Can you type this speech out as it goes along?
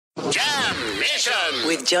Mission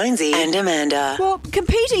with Jonesy and Amanda. Well,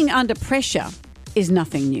 competing under pressure is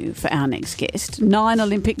nothing new for our next guest. 9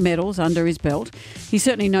 Olympic medals under his belt. He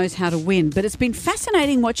certainly knows how to win, but it's been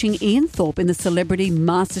fascinating watching Ian Thorpe in the Celebrity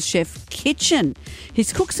MasterChef kitchen.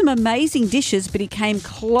 He's cooked some amazing dishes, but he came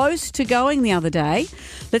close to going the other day.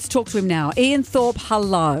 Let's talk to him now. Ian Thorpe,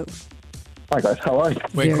 hello. Hi guys, how are you?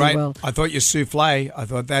 We're Very great. well. I thought your souffle, I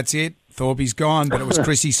thought that's it. Thorpe's gone, but it was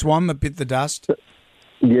Chrissy Swan that bit the dust.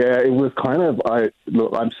 Yeah, it was kind of,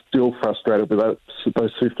 I'm still frustrated with those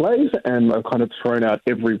souffles, and I've kind of thrown out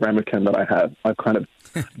every ramekin that I have. I've kind of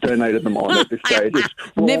donated them on at this stage. It's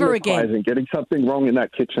Never again. traumatizing, getting something wrong in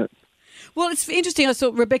that kitchen. Well, it's interesting. I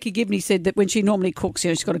saw Rebecca Gibney said that when she normally cooks,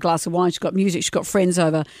 she's got a glass of wine, she's got music, she's got friends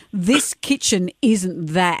over. This kitchen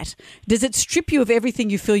isn't that. Does it strip you of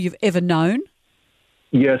everything you feel you've ever known?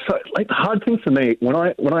 Yeah, so the hard thing for me, when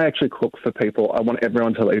I actually cook for people, I want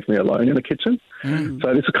everyone to leave me alone in the kitchen.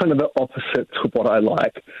 So this is kind of the opposite to what I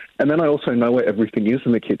like. And then I also know where everything is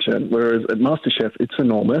in the kitchen, whereas at MasterChef, it's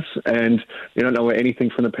enormous, and you don't know where anything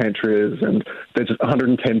from the pantry is, and there's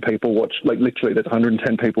 110 people literally there's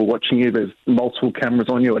 110 people watching you. There's multiple cameras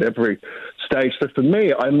on you at every stage. So for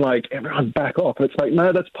me, I'm like, everyone back off. And it's like,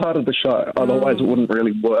 no, that's part of the show. Otherwise, it wouldn't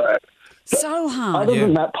really work. So hard. Other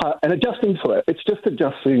than that part, and adjusting to it, it's just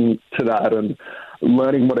adjusting to that and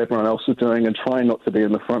learning what everyone else is doing and trying not to be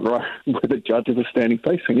in the front row where the judges are standing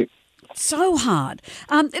facing you. So hard.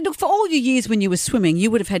 Look, for all your years when you were swimming,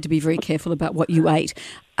 you would have had to be very careful about what you ate.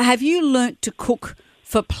 Have you learnt to cook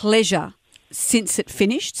for pleasure since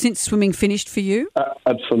swimming finished for you?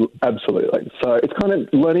 Absolutely. So it's kind of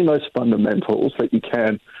learning those fundamentals that you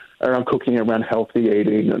can around cooking, around healthy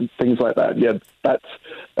eating and things like that. Yeah, that's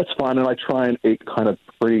fine. And I try and eat kind of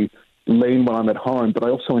pretty lean when I'm at home, but I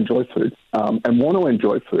also enjoy food and want to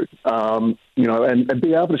enjoy food, and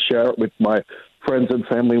be able to share it with my friends and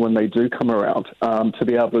family when they do come around. To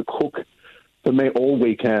be able to cook for me all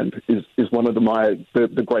weekend is one of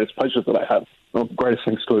the greatest pleasures that I have, the greatest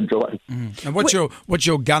things to enjoy. And what's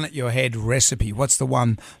your gun at your head recipe? What's the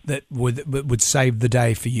one that would save the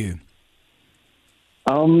day for you?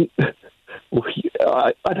 I don't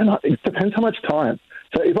know. It depends how much time.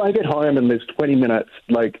 So if I get home and there's 20 minutes,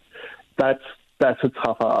 that's a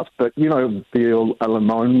tough ask. But veal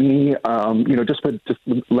alimony, just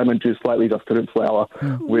lemon juice slightly dusted in flour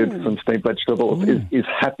with some steamed vegetables is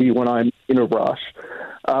happy when I'm in a rush.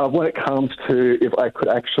 When it comes to if I could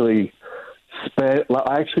actually spare,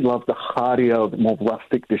 I actually love the heartier, more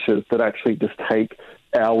rustic dishes that actually just take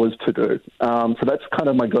hours to do. So that's kind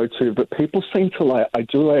of my go-to. But people seem to like, I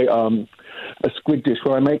do a squid dish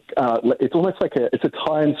where I make, it's almost like it's a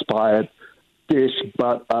Thai-inspired dish,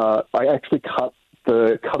 but I actually cut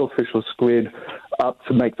the cuttlefish or squid up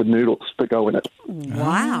to make the noodles that go in it.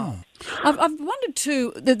 Wow. I've wondered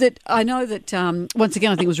too that I know that once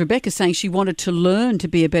again I think it was Rebecca saying she wanted to learn to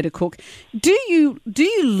be a better cook. Do you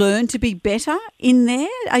learn to be better in there?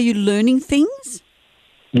 Are you learning things?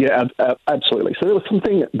 Yeah, absolutely. So there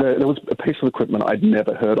was a piece of equipment I'd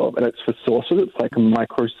never heard of, and it's for sauces. It's like a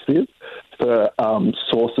microsieve for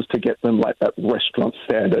sauces to get them like that restaurant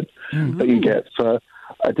standard that you get. So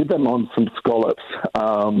I did them on some scallops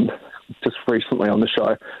just recently on the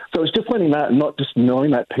show. So it's just learning that and not just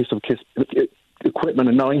knowing that piece of equipment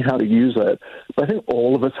and knowing how to use it. But I think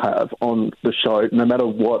all of us have on the show, no matter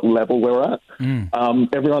what level we're at.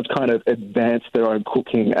 Everyone's kind of advanced their own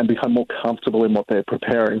cooking and become more comfortable in what they're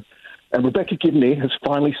preparing. And Rebecca Gibney has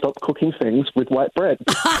finally stopped cooking things with white bread.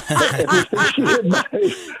 Everything she had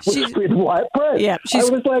made was with white bread. Yeah, I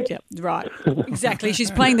was like... Yeah, right, exactly.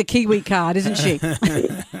 She's playing the Kiwi card, isn't she?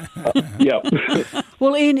 Yeah.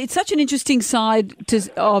 Well, Ian, it's such an interesting side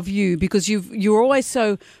of you because you're always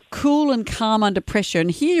so cool and calm under pressure,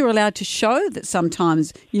 and here you're allowed to show that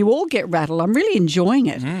sometimes you all get rattled. I'm really enjoying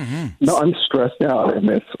it. No, I'm stressed out in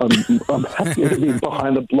this. I'm happier to be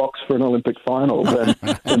behind the blocks for an Olympic final than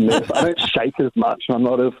this. I don't shake as much, and I'm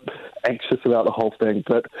not as anxious about the whole thing.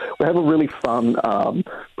 But we have a really fun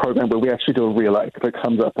program where we actually do a relay that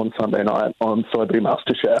comes up on Sunday night on Celebrity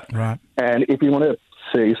MasterChef. Right. And if you want to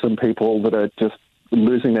see some people that are just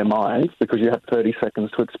losing their minds because you have 30 seconds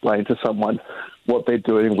to explain to someone what they're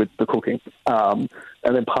doing with the cooking, and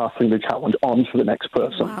then passing the challenge on to the next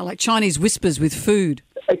person. Wow, like Chinese whispers with food.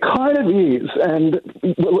 It kind of is, and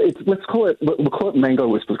we'll call it mango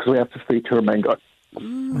whispers because we have to feature a mango.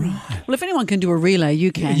 Right. Well, if anyone can do a relay,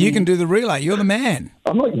 you can. You can do the relay. You're the man.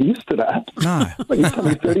 I'm not used to that. No. You tell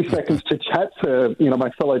me 30 seconds to chat to my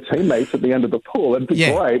fellow teammates at the end of the pool. It'd be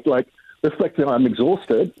great. Reflecting I'm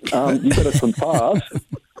exhausted. You better swim fast.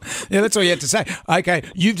 Yeah, that's all you had to say. Okay,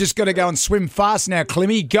 you've just got to go and swim fast now,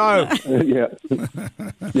 Clemmy. Go. Yeah,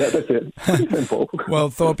 that's it. Pretty simple. Well,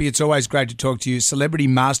 Thorpe, it's always great to talk to you. Celebrity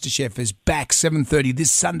MasterChef is back 7:30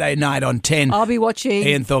 this Sunday night on 10. I'll be watching.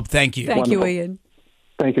 Ian Thorpe, thank you. Thank you, Wonderful. Ian.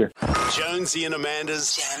 Thank you. Jonesy and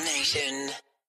Amanda's Jam Nation.